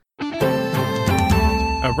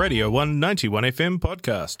a Radio 191 FM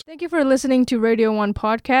podcast. Thank you for listening to Radio 1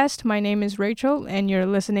 podcast. My name is Rachel, and you're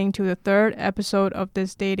listening to the third episode of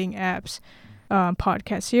this dating apps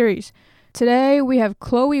podcast series. Today, we have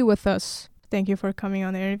Chloe with us. Thank you for coming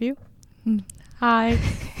on the interview. Hi.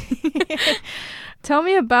 Tell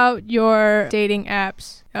me about your dating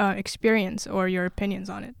apps experience or your opinions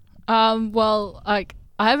on it. I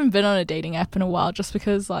haven't been on a dating app in a while just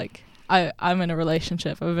because, I'm in a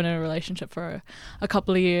relationship. I've been in a relationship for a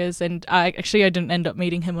couple of years, and I didn't end up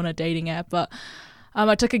meeting him on a dating app, but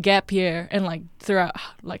I took a gap year, and throughout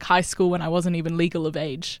high school when I wasn't even legal of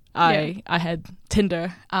age, I had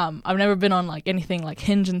Tinder. I've never been on anything like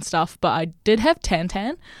Hinge and stuff, but I did have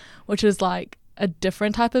Tantan, which is a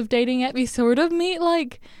different type of dating app. You sort of meet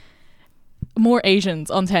more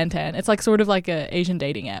Asians on Tantan. It's sort of like a Asian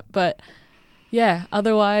dating app, but yeah,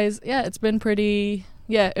 otherwise, it's been pretty.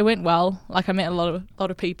 Yeah, it went well. I met a lot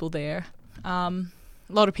of people there, a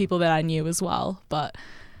lot of people that I knew as well. But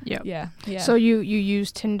yeah. So you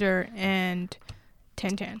use Tinder and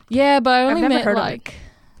Tantan? Yeah, but I only I've never met heard of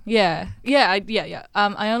it.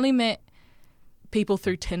 I only met people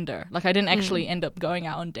through Tinder. I didn't actually end up going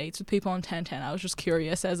out on dates with people on Tantan. I was just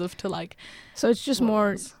curious as of to So it's just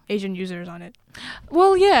more Asian users on it.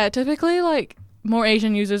 Well, yeah, typically more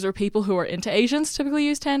Asian users or people who are into Asians typically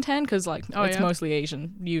use Tantan because it's mostly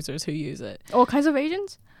Asian users who use it. All kinds of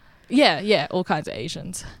Asians? Yeah, all kinds of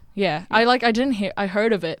Asians. Yeah. I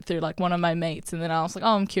heard of it through one of my mates, and then I was like,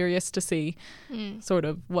 oh, I'm curious to see sort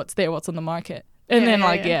of what's on the market. And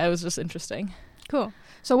it was just interesting. Cool.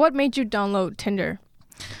 So what made you download Tinder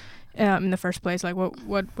in the first place?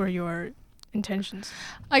 What were your intentions?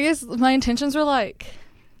 I guess my intentions were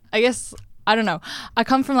I don't know. I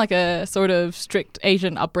come from a sort of strict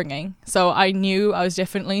Asian upbringing, so I knew I was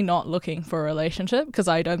definitely not looking for a relationship because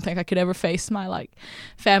I don't think I could ever face my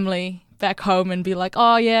family back home and be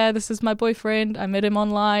oh yeah, this is my boyfriend. I met him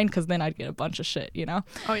online, because then I'd get a bunch of shit, you know.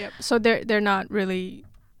 Oh yeah. So they're not really.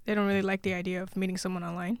 They don't really like the idea of meeting someone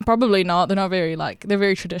online? Probably not. They're not very they're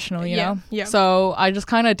very traditional, you know? Yeah. So I just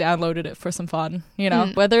kind of downloaded it for some fun, you know?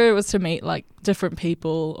 Whether it was to meet different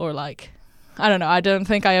people or I don't know. I don't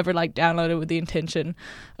think I ever downloaded with the intention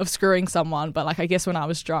of screwing someone, but I guess when I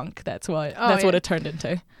was drunk, that's what it turned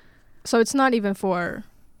into. So it's not even for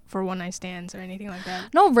one night stands or anything like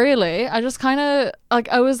that? Not really. I just kind of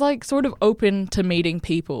I was sort of open to meeting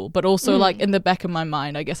people, but also in the back of my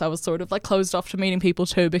mind, I guess I was sort of closed off to meeting people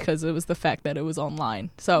too, because it was the fact that it was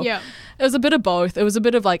online. So it was a bit of both. It was a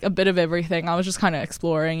bit of a bit of everything. I was just kind of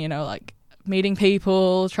exploring, you know, meeting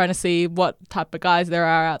people, trying to see what type of guys there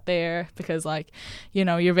are out there, because you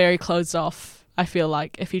know, you're very closed off, I feel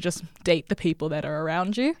if you just date the people that are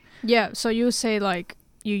around you. Yeah, so you would say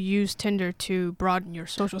you use Tinder to broaden your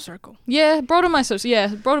social circle. Yeah, broaden my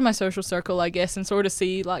social circle, I guess, and sort of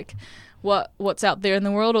see what's out there in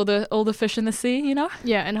the world, all the fish in the sea, you know?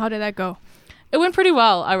 Yeah, and how did that go? It went pretty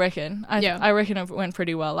well, I reckon. I reckon it went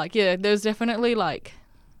pretty well. There's definitely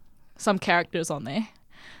some characters on there.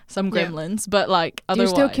 Some gremlins, but otherwise. Do you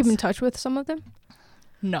still keep in touch with some of them?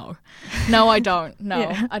 No, I don't.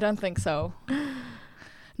 No, I don't think so.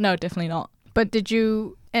 No, definitely not. But did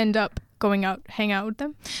you end up going out, hang out with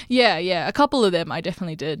them? Yeah, a couple of them I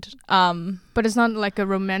definitely did. But it's not a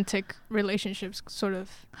romantic relationship sort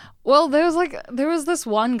of. Well, there was this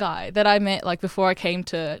one guy that I met before I came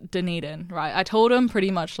to Dunedin, right? I told him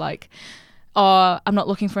pretty much I'm not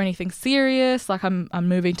looking for anything serious. I'm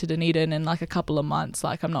moving to Dunedin in a couple of months.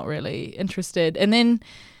 I'm not really interested. And then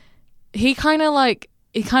he kind of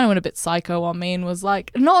went a bit psycho on me and was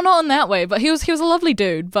not in that way, but he was a lovely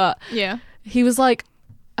dude. But yeah, he was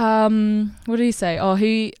what did he say? Oh,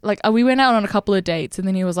 we went out on a couple of dates, and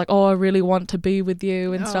then he was oh, I really want to be with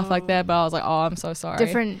you and stuff like that. But I was oh, I'm so sorry.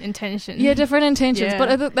 Different intentions. Yeah, different intentions. Yeah.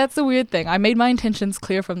 But that's the weird thing. I made my intentions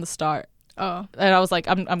clear from the start. Oh. And I was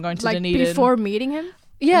I'm going to Dunedin. Before meeting him?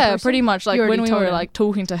 Yeah, pretty much. When we were him.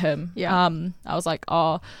 Talking to him. Yeah. I was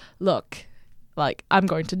oh, look, I'm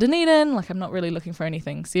going to Dunedin. I'm not really looking for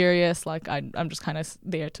anything serious. I'm just kind of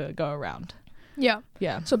there to go around. Yeah.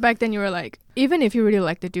 Yeah. So back then you were even if you really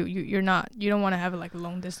like the dude, you don't want to have a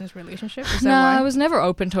long distance relationship? Is that no, why? I was never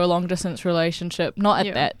open to a long distance relationship. Not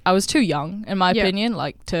at that. I was too young, in my opinion,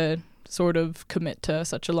 to sort of commit to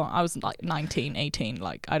such a long. I was 19, 18.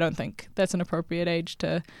 I don't think that's an appropriate age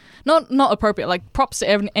to. Not appropriate. Props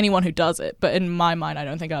to anyone who does it, but in my mind, I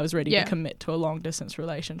don't think I was ready to commit to a long distance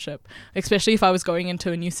relationship, especially if I was going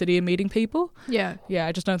into a new city and meeting people. Yeah. Yeah,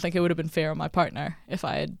 I just don't think it would have been fair on my partner if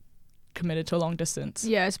I had committed to a long distance.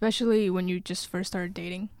 Yeah, especially when you just first started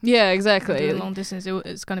dating. Yeah, exactly. Doing long distance,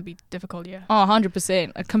 it's gonna be difficult. Yeah. Oh,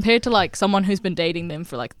 100%. Compared to like someone who's been dating them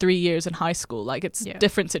for like 3 years in high school, like it's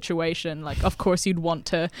different situation. Like, of course, you'd want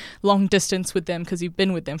to long distance with them because you've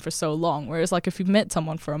been with them for so long. Whereas, like, if you've met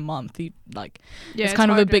someone for a month, you like it's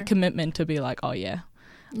kind harder. of a big commitment to be like, oh yeah,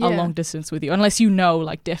 I'll long distance with you, unless you know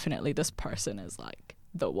like definitely this person is like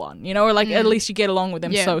the one, you know, or like at least you get along with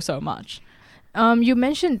them so much. You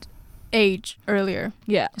mentioned age earlier.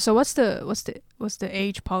 Yeah. So what's the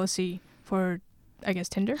age policy for, I guess,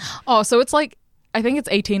 Tinder? Oh, so it's like, I think it's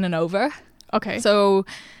 18 and over. Okay. So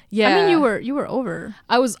yeah. I mean, you were over.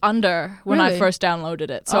 I was under when I first downloaded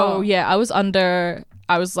it. So yeah, I was under.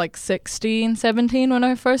 I was like 16, 17 when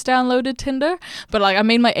I first downloaded Tinder. But like I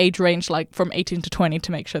made my age range like from 18 to 20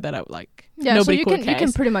 to make sure that I like nobody so you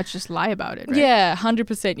can pretty much just lie about it, right? Yeah,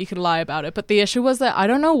 100% you could lie about it. But the issue was that I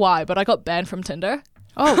don't know why, but I got banned from Tinder.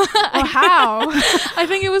 Oh, well, how? I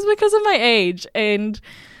think it was because of my age, and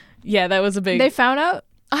yeah, that was a big. They found out.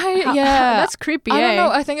 That's creepy. I don't know.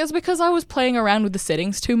 I think it's because I was playing around with the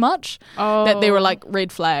settings too much. That they were like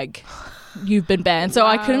red flag. You've been banned. So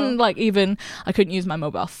I couldn't I couldn't use my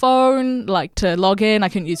mobile phone like to log in. I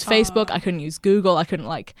couldn't use Facebook. I couldn't use Google. I couldn't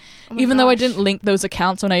though I didn't link those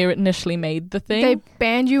accounts when I initially made the thing. They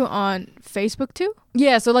banned you on Facebook too?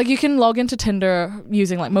 Yeah, so like you can log into Tinder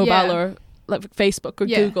using like mobile or like Facebook or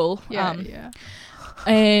Google. Yeah.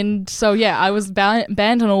 And so yeah, I was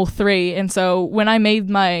banned on all three. And so when I made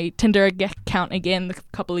my Tinder account again a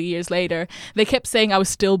couple of years later, they kept saying I was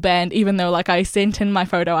still banned, even though like I sent in my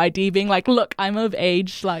photo ID being like, look, I'm of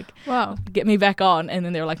age, like get me back on. And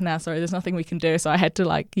then they were like, nah, sorry, there's nothing we can do. So I had to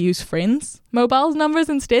like use friends' mobile numbers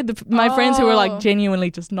instead. My friends who were like genuinely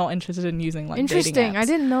just not interested in using like interesting dating apps. I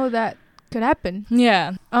didn't know that could happen.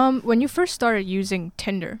 Yeah. When you first started using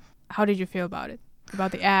Tinder, how did you feel about it?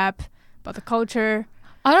 About the app? About the culture?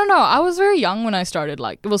 I don't know. I was very young when I started.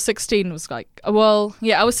 16 was like, I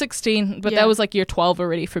was 16, but that was like year 12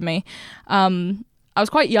 already for me. I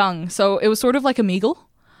was quite young, so it was sort of like Omegle,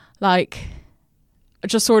 like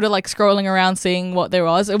just sort of like scrolling around seeing what there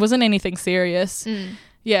was. It wasn't anything serious.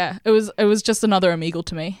 Yeah, it was just another Omegle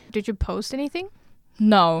to me. Did you post anything?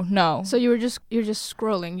 No. So you're just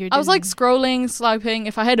scrolling. I was like scrolling, swiping.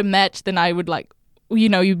 If I had a match, then I would like. You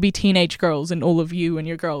know, you'd be teenage girls and all of you and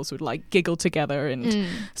your girls would like giggle together and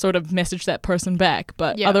sort of message that person back.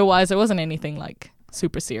 But otherwise, it wasn't anything like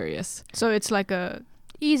super serious. So it's like a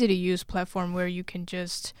easy to use platform where you can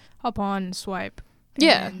just hop on and swipe.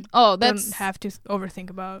 Yeah. Oh, that's. Don't have to overthink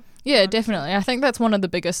about. Yeah, definitely. I think that's one of the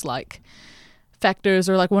biggest like factors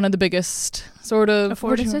or like one of the biggest sort of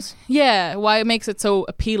affordances. Yeah, why it makes it so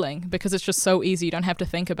appealing, because it's just so easy. You don't have to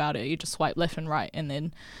think about it. You just swipe left and right, and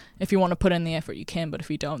then if you want to put in the effort, you can, but if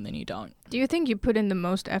you don't, then you don't. Do you think you put in the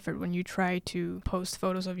most effort when you try to post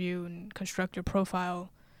photos of you and construct your profile?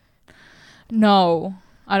 No,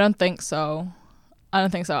 I don't think so. You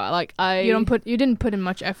didn't put in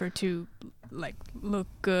much effort to like look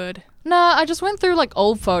good. No, I just went through like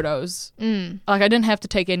old photos. Like I didn't have to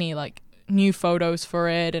take any like new photos for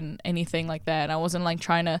it and anything like that. And I wasn't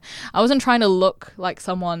trying to look like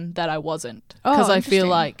someone that I wasn't, because I feel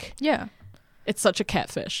like it's such a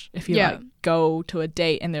catfish if you like go to a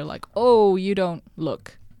date and they're like, oh, you don't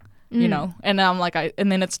look, you know, and I'm like,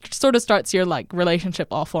 and then it sort of starts your like relationship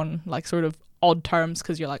off on like sort of odd terms,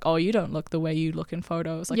 because you're like, oh, you don't look the way you look in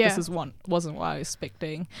photos, like this wasn't what I was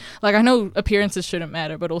expecting. Like I know appearances shouldn't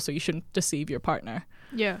matter, but also you shouldn't deceive your partner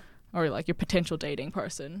or like your potential dating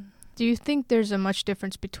person. Do you think there's a much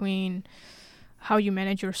difference between how you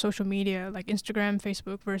manage your social media, like Instagram,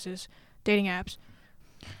 Facebook, versus dating apps?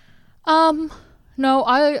 No,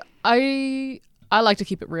 I like to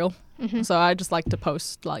keep it real. So I just like to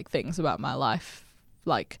post like things about my life.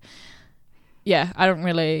 Like, yeah, I don't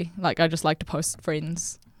really like. I just like to post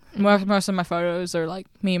friends. Most of my photos are like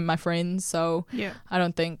me and my friends. So I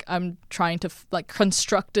don't think I'm trying to like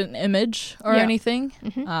construct an image or anything.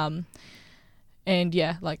 And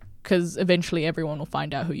yeah, like, because eventually everyone will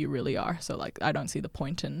find out who you really are. So like, I don't see the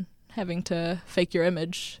point in having to fake your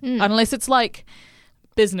image unless it's like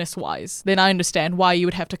business wise. Then I understand why you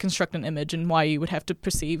would have to construct an image and why you would have to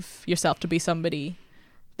perceive yourself to be somebody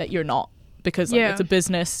that you're not, because like, it's a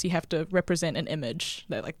business. You have to represent an image.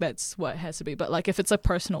 That like that's what it has to be. But like if it's a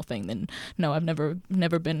personal thing, then no, I've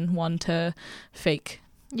never been one to fake.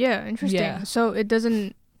 Yeah, interesting. So it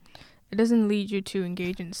doesn't it doesn't lead you to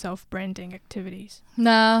engage in self-branding activities.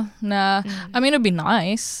 Nah. I mean, it'd be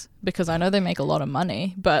nice because I know they make a lot of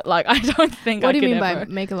money, but like I don't think What I do you could mean ever.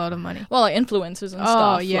 by make a lot of money? Well, like influencers and Oh,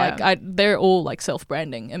 stuff. yeah. Like they're all like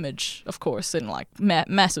self-branding image, of course, and like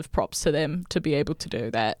massive props to them to be able to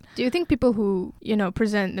do that. Do you think people who,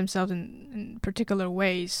 present themselves in particular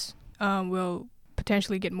ways will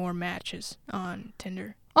potentially get more matches on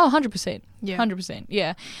Tinder? Oh, 100%. Yeah. 100%.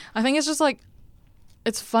 Yeah. I think it's just like,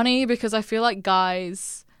 it's funny because I feel like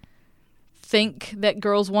guys think that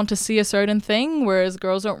girls want to see a certain thing, whereas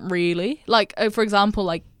girls don't really. Like, for example,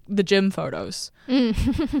 like the gym photos.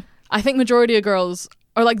 I think majority of girls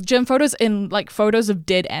are like gym photos in like photos of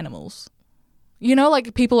dead animals.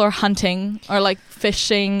 Like people are hunting or like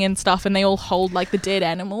fishing and stuff and they all hold like the dead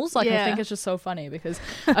animals. Like I think it's just so funny because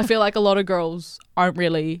I feel like a lot of girls aren't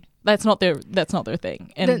really, that's not their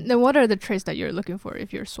thing. And then what are the traits that you're looking for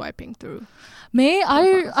if you're swiping through? me,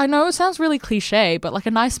 I know it sounds really cliche, but like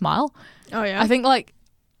a nice smile. Oh yeah. I think like,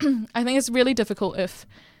 I think it's really difficult if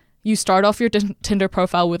you start off your Tinder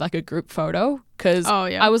profile with like a group photo because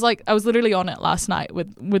I was literally on it last night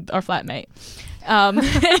with our flatmate. And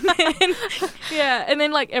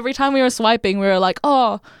then like every time we were swiping we were like,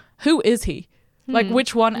 oh, who is he? Like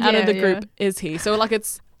which one out of the group is he? So like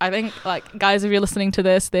I think like guys, if you're listening to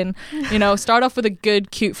this, then start off with a good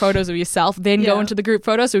cute photos of yourself, then go into the group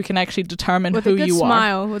photo so we can actually determine who you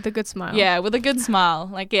are. With a good smile. Yeah, with a good smile.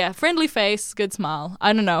 Like friendly face, good smile.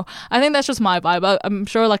 I don't know. I think that's just my vibe. I'm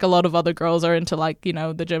sure like a lot of other girls are into like,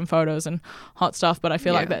 the gym photos and hot stuff, but I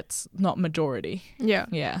feel like that's not majority. Yeah.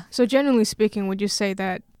 Yeah. So generally speaking, would you say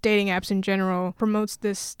that dating apps in general promotes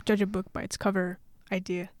this judge a book by its cover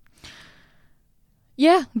idea?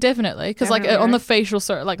 Yeah, definitely. Because like on the facial,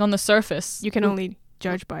 like on the surface, you can only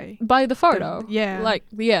judge by the photo. Like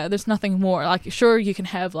there's nothing more. Like sure, you can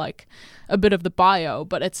have like a bit of the bio,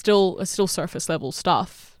 but it's still surface level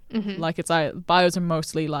stuff. Mm-hmm. Like bios are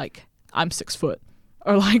mostly like I'm 6 foot,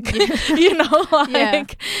 or like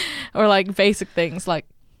or like basic things like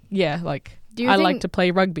I like to play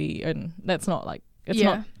rugby, and that's not like it's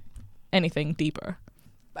not anything deeper.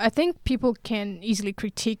 I think people can easily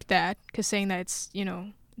critique that because saying that it's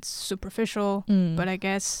superficial, but I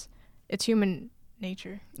guess it's human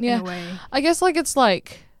nature in a way. I guess like it's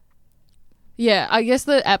like, I guess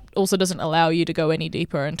the app also doesn't allow you to go any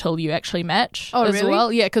deper until you actually match as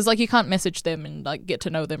well. Yeah, because like you can't message them and like get to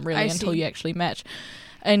know them really until you actually match.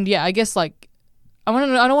 And I guess like I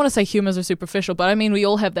don't want to say humans are superficial, but I mean we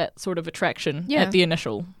all have that sort of attraction at the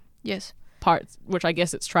initial parts, which I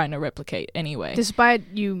guess it's trying to replicate anyway. Despite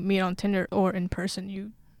you meet on Tinder or in person,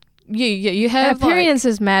 you have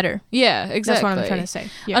appearances matter. Yeah, exactly. That's what I'm trying to say.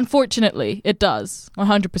 Yeah. Unfortunately, it does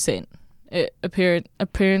 100%.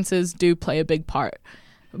 Appearances do play a big part,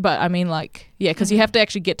 but I mean, like, because you have to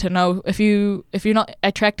actually get to know if you're not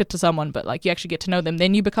attracted to someone, but like you actually get to know them,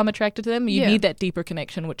 then you become attracted to them. You need that deeper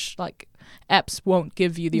connection, which like apps won't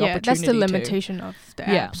give you the opportunity. That's the limitation of the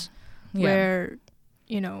apps, where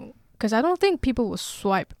because I don't think people will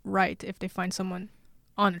swipe right if they find someone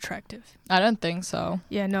unattractive. I don't think so.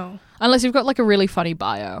 Yeah, no. Unless you've got like a really funny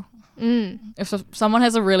bio. If someone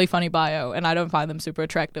has a really funny bio and I don't find them super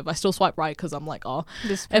attractive, I still swipe right because I'm like, oh,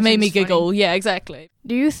 it made me giggle. Funny. Yeah, exactly.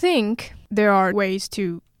 Do you think there are ways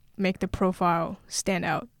to make the profile stand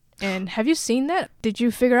out? And have you seen that? Did you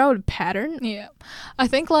figure out a pattern? Yeah. I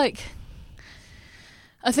think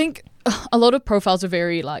a lot of profiles are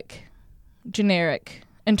very like generic.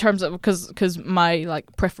 In terms of, because my like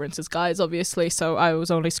preference is guys, obviously, so I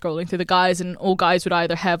was only scrolling through the guys, and all guys would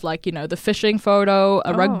either have like the fishing photo,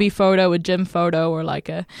 a rugby photo, a gym photo, or like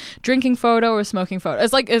a drinking photo or a smoking photo.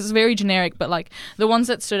 It's very generic, but like the ones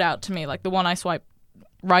that stood out to me, like the one I swiped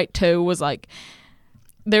right to was like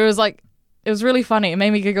it was really funny. It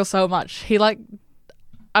made me giggle so much.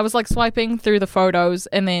 I was like swiping through the photos,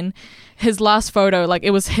 and then his last photo, like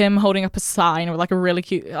it was him holding up a sign with like a really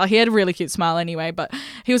cute, he had a really cute smile anyway, but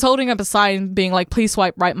he was holding up a sign being like, please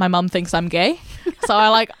swipe right, my mum thinks I'm gay. So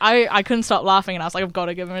I couldn't stop laughing, and I was like, I've got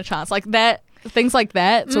to give him a chance. Like that, things like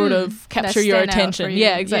that sort of capture your attention.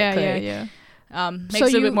 Yeah, exactly. Yeah.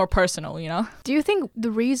 Makes it a bit more personal, Do you think the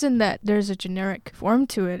reason that there's a generic form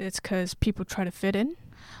to it is because people try to fit in?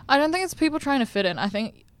 I don't think it's people trying to fit in. I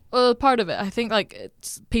think part of it, I think like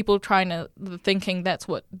it's people thinking that's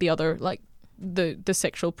what the other like the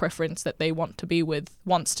sexual preference that they want to be with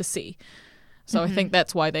wants to see. So I think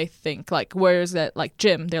that's why they think like, whereas that like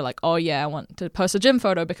gym, they're like, oh yeah, I want to post a gym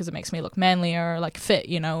photo because it makes me look manlier, like fit,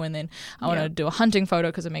 and then I want to do a hunting photo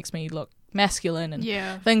because it makes me look masculine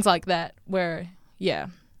and things like that. Where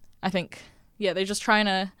I think they're just trying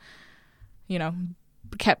to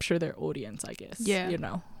capture their audience, I guess. Yeah. You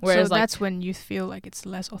know. Whereas so that's when you feel like it's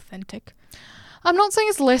less authentic. I'm not saying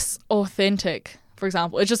it's less authentic, for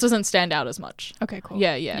example. It just doesn't stand out as much. Okay, cool.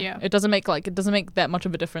 Yeah. It doesn't make that much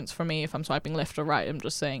of a difference for me if I'm swiping left or right. I'm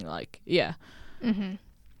just saying like, yeah. Mm-hmm.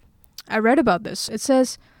 I read about this. It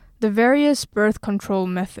says the various birth control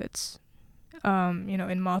methods,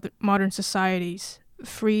 in modern societies,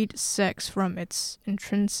 freed sex from its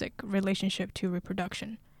intrinsic relationship to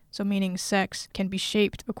reproduction. So meaning sex can be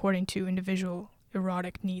shaped according to individual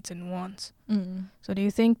erotic needs and wants. So do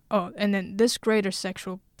you think, and then this greater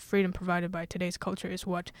sexual freedom provided by today's culture is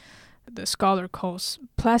what the scholar calls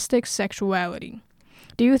plastic sexuality.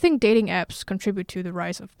 Do you think dating apps contribute to the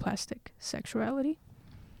rise of plastic sexuality?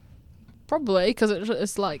 Probably, because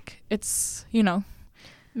it's like, it's,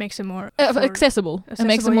 Makes it more accessible. It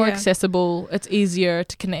makes it more yeah. accessible. It's easier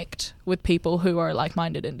to connect with people who are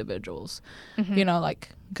like-minded individuals. Mm-hmm.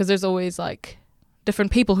 Because there's always like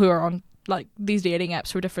different people who are on like these dating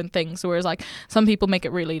apps for different things. Whereas like some people make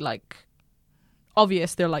it really like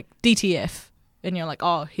obvious. They're like DTF, and you're like,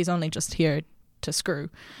 oh, he's only just here to screw.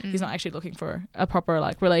 He's not actually looking for a proper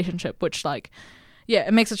like relationship. Which like, yeah,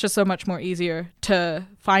 it makes it just so much more easier to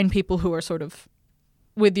find people who are sort of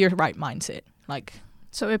with your right mindset. Like,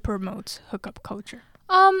 so it promotes hookup culture.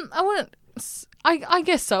 I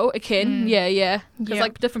guess so. It can. Yeah. Because Yeah.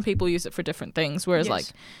 like different people use it for different things. Whereas Yes. like,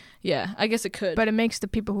 yeah, I guess it could. But it makes the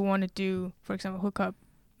people who want to do, for example, hookup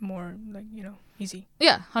more like, easy.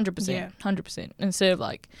 Yeah, 100%. Yeah. 100%. Instead of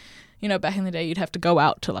like, back in the day you'd have to go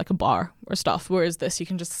out to like a bar or stuff. Whereas this, you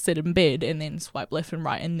can just sit in bed and then swipe left and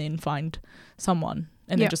right and then find someone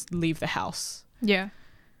and Yeah. then just leave the house. Yeah.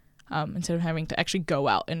 Instead of having to actually go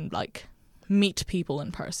out and like meet people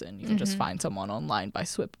in person, you can just Mhm. find someone online by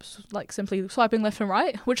simply swiping left and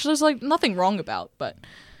right, which there's like nothing wrong about. But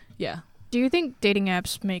yeah. Do you think dating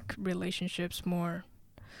apps make relationships more,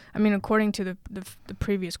 according to the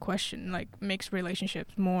previous question, like makes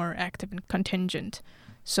relationships more active and contingent?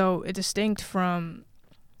 So it's distinct from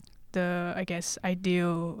the, I guess,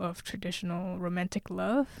 ideal of traditional romantic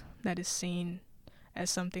love that is seen as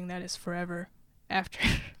something that is forever after.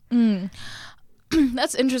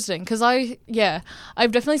 That's interesting because I've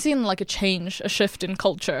definitely seen like a shift in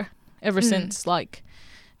culture ever since like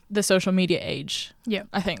the social media age. Yeah.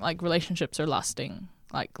 I think like relationships are lasting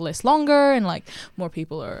like less longer and like more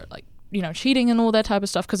people are like, cheating and all that type of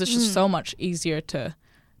stuff because it's just so much easier to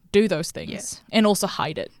do those things and also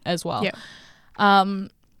hide it as well. Yeah.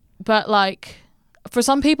 But like for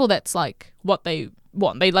some people that's like what they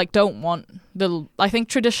want. They like don't want I think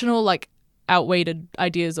traditional like outdated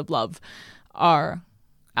ideas of love are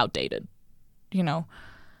outdated.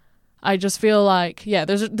 I just feel like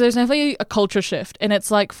there's definitely a culture shift, and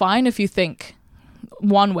it's like fine if you think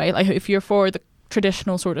one way, like if you're for the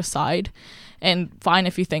traditional sort of side, and fine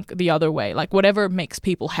if you think the other way. Like whatever makes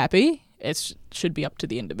people happy, it should be up to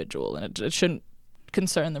the individual, and it shouldn't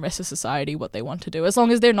concern the rest of society what they want to do, as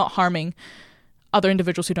long as they're not harming other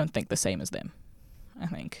individuals who don't think the same as them, I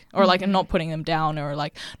think. Or like not putting them down, or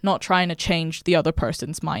like not trying to change the other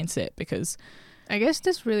person's mindset, because I guess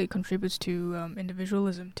this really contributes to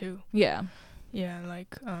individualism too. Yeah,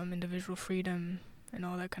 like individual freedom and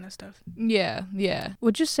all that kind of stuff. Yeah.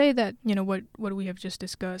 Would you say that, what we have just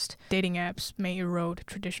discussed, dating apps may erode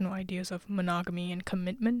traditional ideas of monogamy and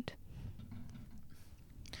commitment?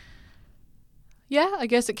 Yeah, I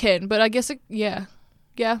guess it can, but I guess yeah,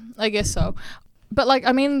 I guess so. But like,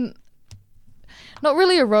 not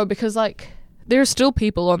really erode, because like there are still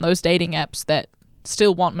people on those dating apps that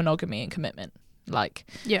still want monogamy and commitment. Like,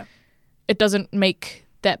 yeah, it doesn't make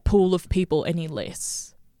that pool of people any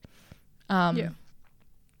less.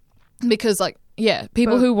 Because like,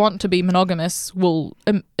 people who want to be monogamous will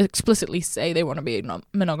explicitly say they want to be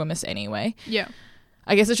monogamous anyway. Yeah,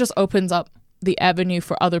 I guess it just opens up the avenue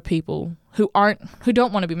for other people who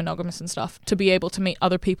don't want to be monogamous and stuff to be able to meet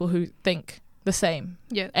other people who think the same.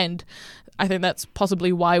 Yeah, and I think that's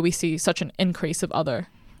possibly why we see such an increase of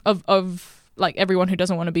like everyone who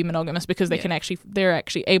doesn't want to be monogamous, because they're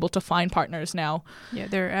actually able to find partners now. Yeah,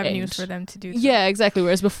 there are avenues for them to do so. Yeah, exactly.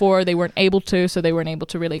 Whereas before they weren't able to, so they weren't able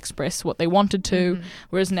to really express what they wanted to. Mm-hmm.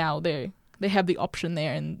 Whereas now they have the option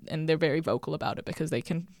there, and they're very vocal about it, because they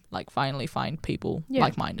can like finally find people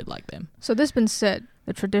like-minded like them. So this being said,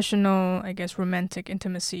 the traditional, I guess, romantic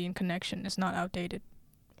intimacy and connection is not outdated,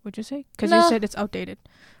 would you say? Because you said it's outdated.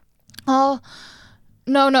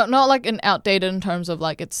 No, not like an outdated in terms of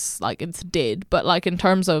like it's dead, but like in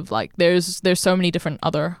terms of like there's so many different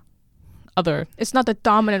other. It's not the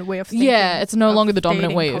dominant way of thinking. Yeah, it's no longer the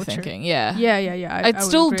dominant way culture. of thinking. Yeah. Yeah. It's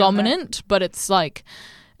still dominant, but it's like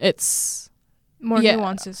it's More Yeah.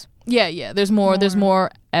 nuances. Yeah. There's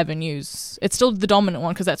more avenues. It's still the dominant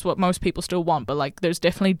one because that's what most people still want. But like, there's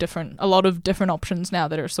definitely a lot of different options now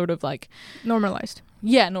that are sort of like Normalized.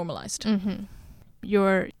 Yeah, normalized. Mm-hmm.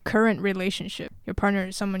 Your current relationship, your partner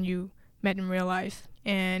is someone you met in real life,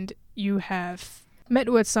 and you have met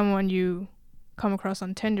with someone you come across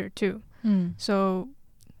on Tinder too. So,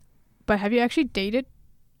 but have you actually dated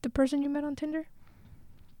the person you met on Tinder?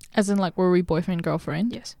 As in, like, were we boyfriend,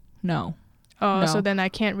 girlfriend? Yes. No. Oh, No. so then I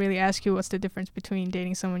can't really ask you what's the difference between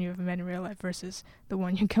dating someone you've met in real life versus the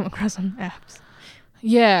one you come across on apps.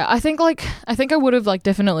 Yeah, I think I would have like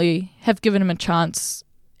definitely have given him a chance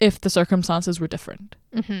if the circumstances were different.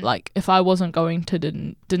 Mm-hmm. Like if I wasn't going to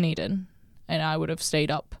Dunedin and I would have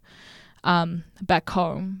stayed up back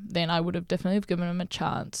home, then I would have definitely have given him a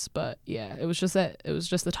chance. But yeah, it was just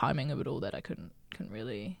the timing of it all that I couldn't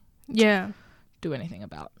really do anything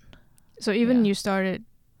about. So even you started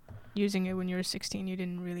using it when you were 16, you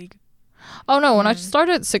didn't really... Oh no, when I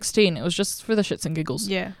started at 16, it was just for the shits and giggles.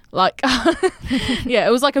 Yeah. Like, yeah,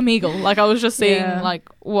 it was like Omegle. Like I was just seeing like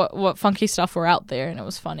what funky stuff were out there, and it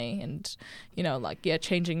was funny. And, you know, like,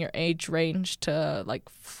 changing your age range to like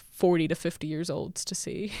 40 to 50 years olds to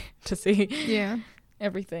see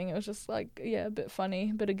everything. It was just like, a bit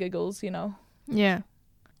funny, a bit of giggles, you know. Yeah.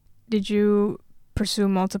 Did you pursue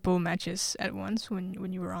multiple matches at once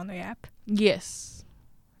when you were on the app? Yes.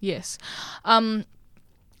 It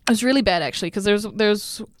was really bad actually, because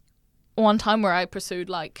there's one time where I pursued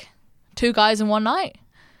like 2 guys in one night.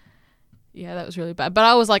 Yeah, that was really bad. But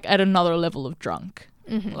I was like at another level of drunk.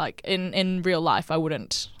 Mm-hmm. Like in real life, I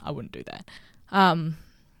wouldn't do that.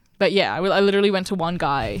 But yeah, I literally went to one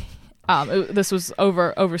guy. This was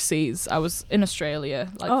overseas. I was in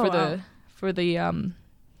Australia, like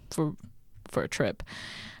for a trip.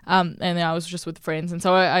 And then I was just with friends, and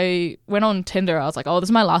so I went on Tinder. I was like, oh, this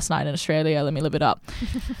is my last night in Australia, let me live it up.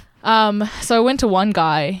 So I went to one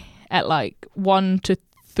guy at like 1 to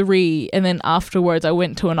 3, and then afterwards I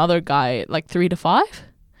went to another guy at like 3 to 5.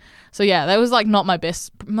 So yeah, that was like not my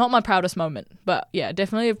proudest moment, but yeah,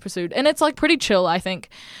 definitely have pursued. And it's like pretty chill, I think,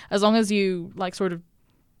 as long as you like sort of,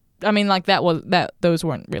 I mean, like those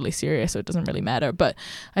weren't really serious, so it doesn't really matter. But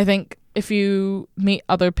I think if you meet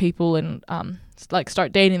other people and like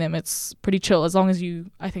start dating them, it's pretty chill as long as you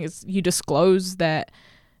disclose that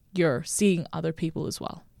you're seeing other people as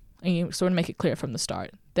well, and you sort of make it clear from the start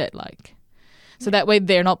that like, so that way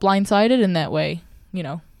they're not blindsided, and that way, you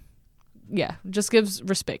know, just gives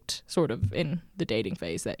respect sort of in the dating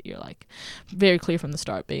phase, that you're like very clear from the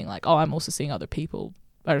start, being like, oh, I'm also seeing other people,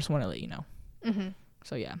 I just want to let you know. Mm-hmm.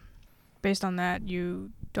 So yeah, based on that, you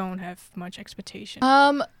don't have much expectation.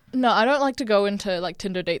 No, I don't like to go into like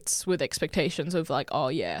Tinder dates with expectations of like, oh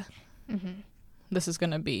yeah, this is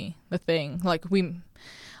gonna be the thing. Like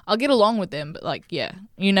I'll get along with them, but like, yeah,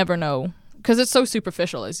 you never know, because it's so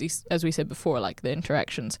superficial, as we said before, like the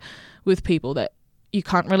interactions with people, that you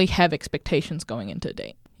can't really have expectations going into a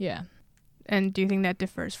date. Yeah. And do you think that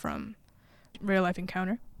differs from real life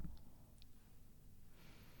encounter?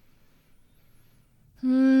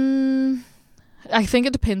 I think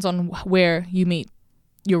it depends on where you meet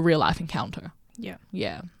your real life encounter.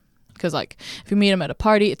 Yeah, because like if you meet them at a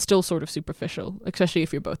party, it's still sort of superficial, especially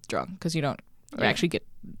if you're both drunk, because you don't actually get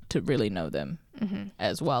to really know them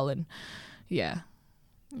as well. And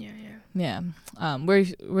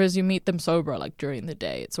whereas you meet them sober, like during the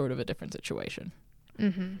day, it's sort of a different situation.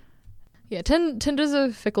 Yeah, Tinder's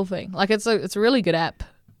a fickle thing. Like it's a really good app,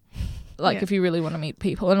 like if you really want to meet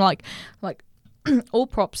people. And like all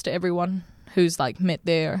props to everyone who's like met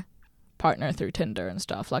their partner through Tinder and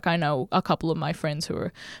stuff. Like I know a couple of my friends who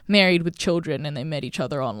are married with children, and they met each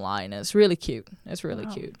other online, and it's really cute.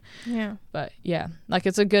 Cute. Yeah. But yeah, like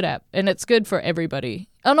it's a good app, and it's good for everybody.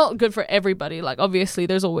 Oh, not good for everybody. Like obviously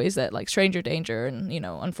there's always that like stranger danger, and you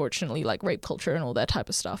know, unfortunately, like rape culture and all that type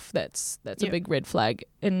of stuff. That's a big red flag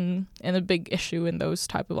and a big issue in those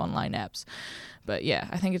type of online apps. But yeah,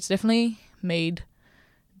 I think it's definitely made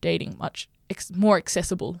dating much more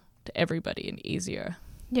accessible to everybody and easier.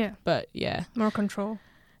 Yeah. But yeah. More control.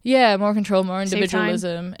 Yeah, more control, more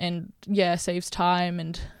individualism, and saves time,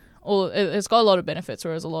 and all. It's got a lot of benefits,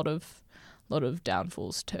 whereas a lot of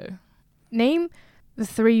downfalls too. Name the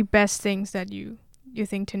 3 best things that you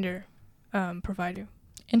think Tinder provide you.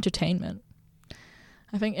 Entertainment.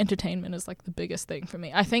 I think entertainment is like the biggest thing for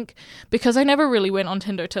me. I think because I never really went on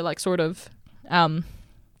Tinder to like sort of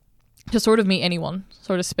meet anyone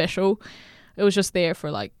sort of special. It was just there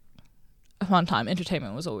for like one time.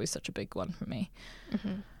 Entertainment was always such a big one for me.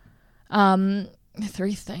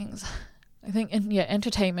 3 things. I think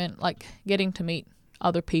entertainment, like getting to meet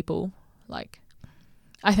other people, like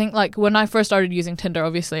I think like when I first started using Tinder,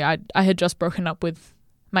 obviously I had just broken up with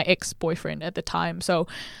my ex-boyfriend at the time, so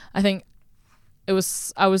I think I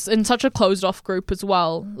was in such a closed off group as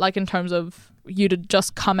well, like in terms of you'd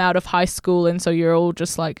just come out of high school, and so you're all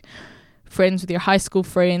just like friends with your high school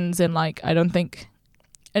friends, and like I don't think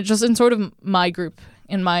it's just in sort of my group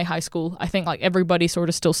in my high school, I think like everybody sort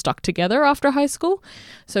of still stuck together after high school,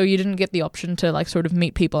 so you didn't get the option to like sort of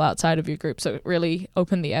meet people outside of your group, so it really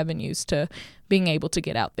opened the avenues to being able to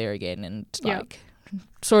get out there again and like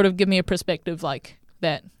sort of give me a perspective like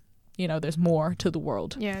that, you know, there's more to the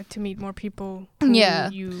world. Yeah, to meet more people who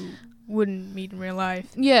you wouldn't meet in real life.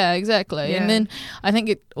 Yeah, exactly. Yeah. And then I think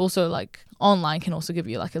it also like online can also give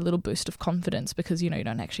you like a little boost of confidence because, you know, you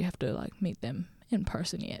don't actually have to like meet them in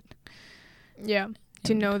person yet. Yeah,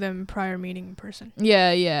 to know them prior meeting in person.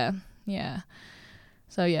 Yeah.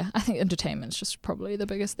 So yeah, I think entertainment's just probably the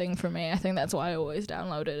biggest thing for me. I think that's why I always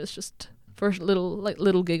download it. It's just for a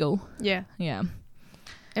little giggle. Yeah. Yeah.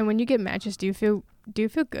 And when you get matches, do you feel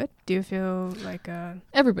good? Do you feel like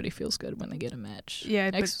everybody feels good when they get a match. Yeah,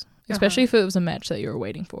 especially if it was a match that you were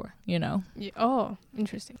waiting for, you know? Yeah. Oh,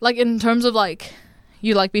 interesting. Like in terms of like,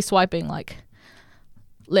 you like be swiping like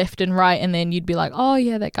left and right, and then you'd be like, oh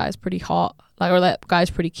yeah, that guy's pretty hot, like, or that guy's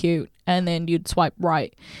pretty cute, and then you'd swipe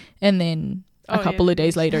right, and then a couple of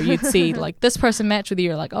days later you'd see like this person match with you.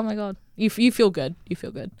 You're like, oh my god, you feel good. You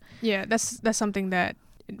feel good. Yeah, that's something that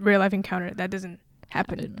in real life encounter that doesn't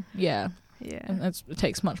happen. Yeah. And it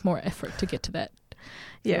takes much more effort to get to that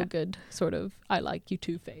feel good sort of I like you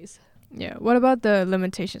too phase. Yeah. What about the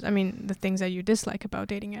limitations? I mean, the things that you dislike about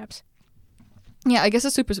dating apps? Yeah, I guess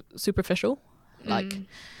it's superficial. Like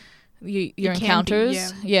your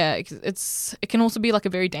encounters. It can also be like a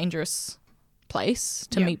very dangerous place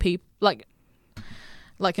to meet people.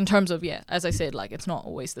 Like in terms of, as I said, like it's not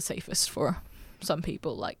always the safest for some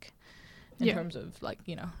people, like in terms of like,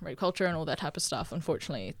 you know, rape culture and all that type of stuff.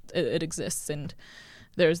 Unfortunately, it exists, and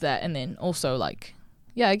there's that. And then also like,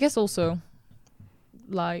 I guess also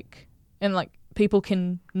like, and like people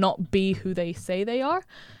can not be who they say they are,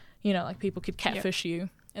 you know, like people could catfish you,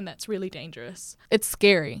 and that's really dangerous. It's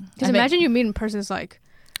scary. Because imagine you meet in person, it's like,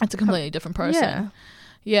 it's a completely different person.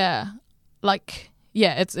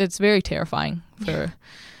 It's very terrifying for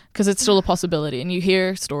because it's still a possibility, and you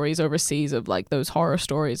hear stories overseas of like those horror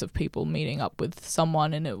stories of people meeting up with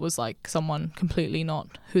someone and it was like someone completely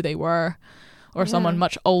not who they were, or someone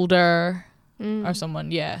much older, or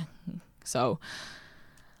someone so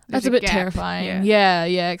that's a bit terrifying. Yeah,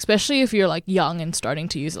 especially if you're like young and starting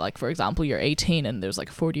to use it. Like for example, you're 18 and there's like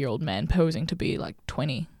a 40-year-old man posing to be like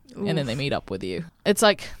 20. Oof. And then they meet up with you. It's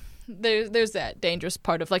like there's that dangerous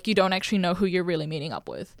part of like you don't actually know who you're really meeting up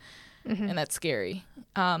with, and that's scary.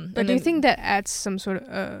 But do you think that adds some sort of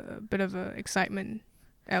a bit of a excitement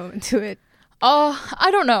element to it? I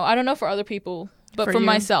don't know for other people, but for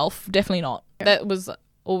myself, definitely not. Yeah. That was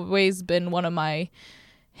always been one of my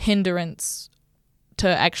hindrance to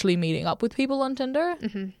actually meeting up with people on Tinder.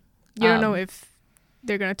 You don't know if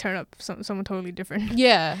they're gonna turn up someone totally different.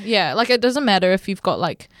 Yeah. Like it doesn't matter if you've got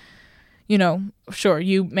like, you know, sure,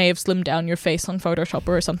 you may have slimmed down your face on Photoshop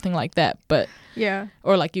or something like that, but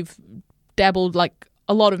or like you've dabbled like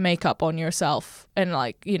a lot of makeup on yourself, and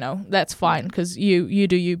like, you know, that's fine because you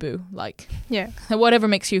do you, boo. Like whatever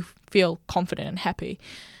makes you feel confident and happy.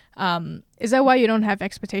 Is that why you don't have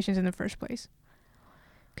expectations in the first place?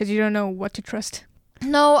 Because you don't know what to trust?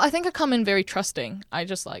 No, I think I come in very trusting. I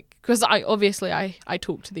just like, because I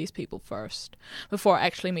talk to these people first before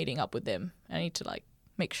actually meeting up with them. I need to like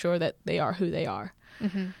make sure that they are who they are.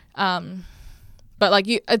 But like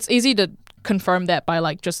it's easy to confirm that by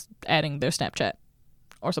like just adding their Snapchat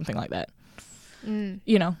or something like that.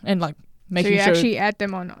 You know, and like making sure. So you actually add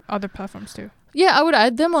them on other platforms too? Yeah, I would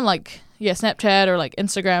add them on like Snapchat or like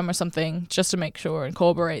Instagram or something, just to make sure and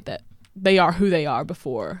corroborate that they are who they are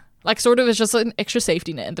before. Like sort of it's just an extra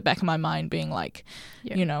safety net in the back of my mind, being like,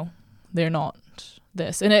 you know, they're not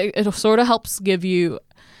this, and it sort of gives you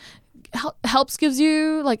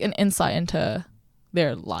like an insight into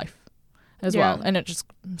their life as well, and it just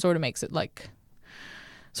sort of makes it like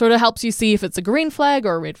sort of helps you see if it's a green flag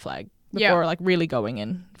or a red flag before like really going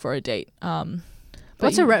in for a date.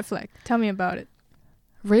 What's a red flag? Tell me about it.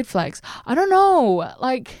 Red flags, I don't know,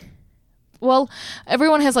 like. Well,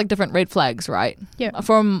 everyone has like different red flags, right? Yeah.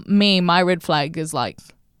 For me, my red flag is like,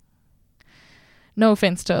 no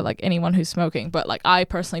offense to like anyone who's smoking, but like I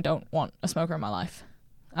personally don't want a smoker in my life.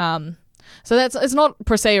 So it's not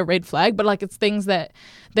per se a red flag, but like it's things that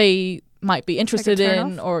they might be interested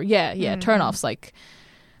in, or turn-offs. Like,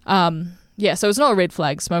 so it's not a red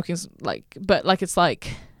flag. Smoking's like, but like it's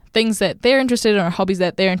like things that they're interested in or hobbies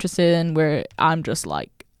that they're interested in where I'm just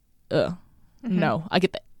like, no, I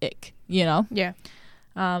get the ick, you know? Yeah.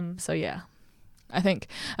 So yeah, I think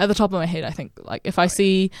at the top of my head, I think like if I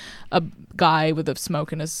see a guy with a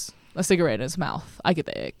cigarette in his mouth, I get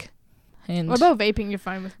the ick. And what about vaping? You're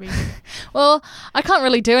fine with vaping? well, I can't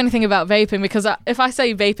really do anything about vaping because if I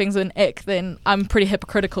say vaping's an ick, then I'm pretty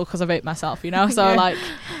hypocritical because I vape myself, you know? So Yeah. like,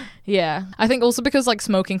 yeah. I think also because like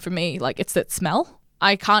smoking for me, like it's that smell.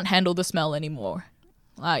 I can't handle the smell anymore.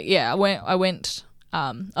 Like, yeah, I went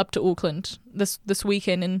up to Auckland this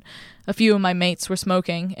weekend and a few of my mates were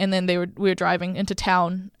smoking and then we were driving into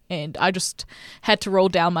town and I just had to roll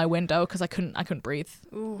down my window because I couldn't breathe.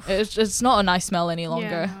 It's not a nice smell any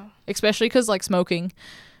longer. Yeah. Especially because like smoking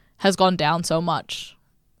has gone down so much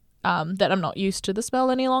that I'm not used to the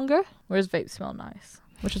smell any longer. Whereas vapes smell nice,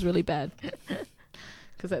 which is really bad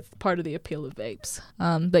because that's part of the appeal of vapes.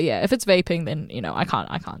 But yeah, if it's vaping, then you know I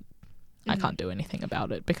can't do anything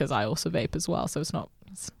about it because I also vape as well. So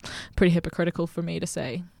it's pretty hypocritical for me to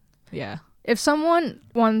say, yeah. If someone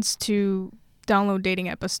wants to download dating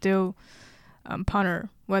app but still ponder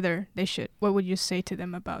whether they should, what would you say to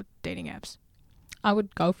them about dating apps? I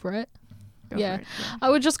would go for it. Go Yeah. for it, yeah.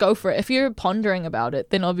 I would just go for it. If you're pondering about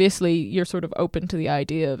it, then obviously you're sort of open to the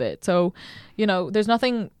idea of it. So, you know, there's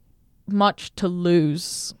nothing much to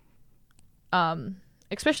lose.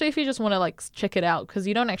 Especially if you just want to like check it out because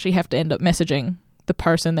you don't actually have to end up messaging the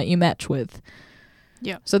person that you match with.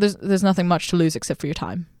 Yeah. So there's nothing much to lose except for your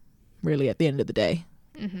time, really, at the end of the day.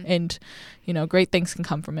 Mm-hmm. And, you know, great things can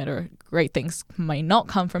come from it or great things may not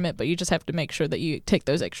come from it, but you just have to make sure that you take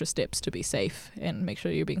those extra steps to be safe and make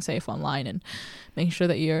sure you're being safe online and making sure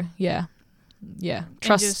that you're,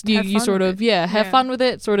 trust you sort of, have fun with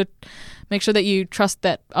it, sort of make sure that you trust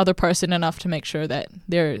that other person enough to make sure that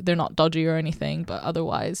they're not dodgy or anything, but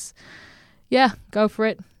otherwise, go for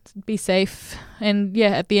it, be safe. And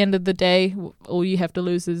at the end of the day, all you have to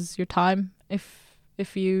lose is your time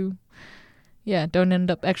if you don't end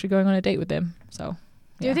up actually going on a date with them. So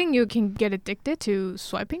Do you think you can get addicted to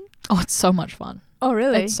swiping? Oh, it's so much fun. Oh,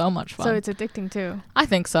 really? It's so much fun. So it's addicting too. I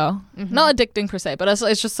think so. Mm-hmm. Not addicting per se, but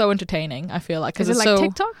it's just so entertaining, I feel like. Is Cause it it's like so,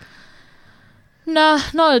 TikTok? Nah,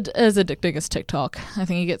 not as addicting as TikTok. I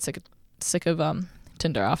think you get sick of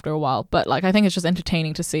Tinder after a while. But like, I think it's just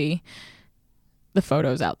entertaining to see the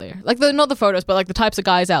photos out there. Like, not the photos, but like the types of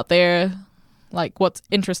guys out there. Like, what's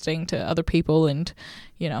interesting to other people and,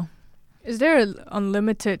 you know. Is there an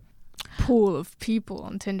unlimited pool of people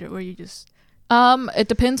on Tinder where you just... It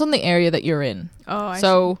depends on the area that you're in. Oh, I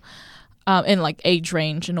see. In like age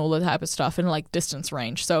range and all that type of stuff and like distance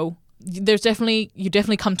range. So you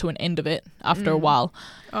definitely come to an end of it after a while.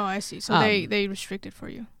 Oh, I see. So they restrict it for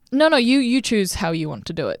you. No, you choose how you want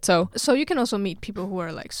to do it. So you can also meet people who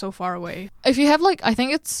are like so far away. If you have like, I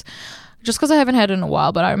think it's just because I haven't had it in a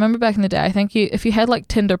while, but I remember back in the day, I think if you had like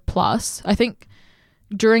Tinder Plus, I think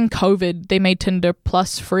during COVID they made Tinder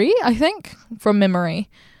Plus free, I think, from memory.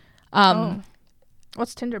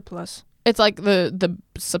 What's Tinder Plus? It's like the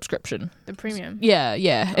subscription. The premium.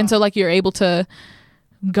 Yeah. Oh. And so like you're able to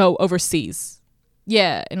go overseas.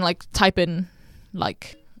 Yeah, and like type in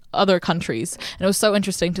like other countries. And it was so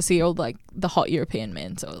interesting to see all like the hot European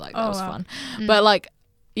men. So like that was fun. Mm. But like,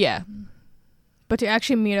 yeah. But to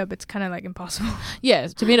actually meet up, it's kind of like impossible. Yeah,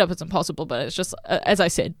 to meet up it's impossible, but it's just, as I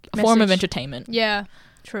said, a form of entertainment. Yeah,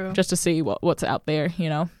 true. Just to see what's out there, you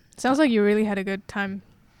know. Sounds like you really had a good time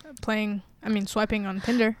swiping on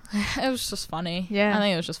Tinder. It was just funny. Yeah. I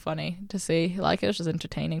think it was just funny to see. Like, it was just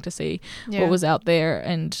entertaining to see Yeah. what was out there.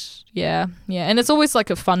 And yeah. And it's always like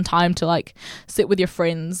a fun time to like sit with your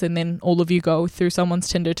friends and then all of you go through someone's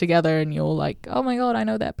Tinder together and you're like, oh my God, I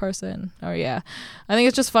know that person. Or yeah. I think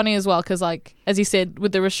it's just funny as well because like, as you said,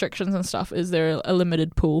 with the restrictions and stuff, is there a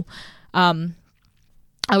limited pool?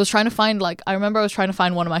 I was trying to find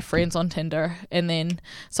one of my friends on Tinder and then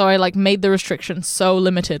so I like made the restrictions so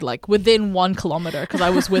limited, like within 1 kilometer because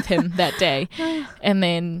I was with him that day. And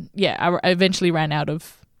then I eventually ran out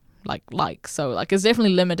of likes. So like it's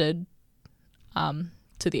definitely limited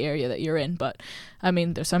to the area that you're in, but I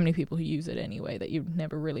mean there's so many people who use it anyway that you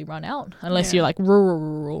never really run out unless you're like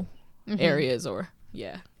rural areas or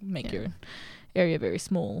make your area very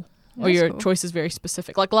small. Or That's your cool. choice is very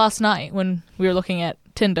specific. Like last night when we were looking at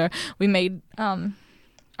Tinder, we made our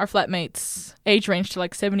flatmates age range to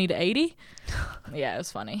like 70 to 80. Yeah, it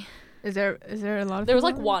was funny. Is there a lot of There was people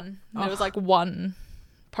like on one. There was like one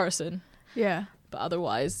person. Yeah. But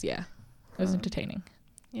otherwise, it was entertaining.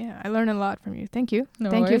 Yeah, I learned a lot from you. Thank you. No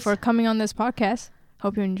Thank you worries. for coming on this podcast.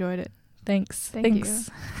 Hope you enjoyed it. Thanks. Thank Thanks.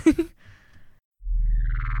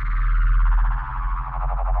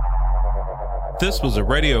 This was a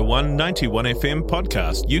Radio 191 FM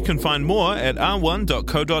podcast. You can find more at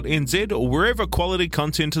r1.co.nz or wherever quality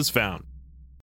content is found.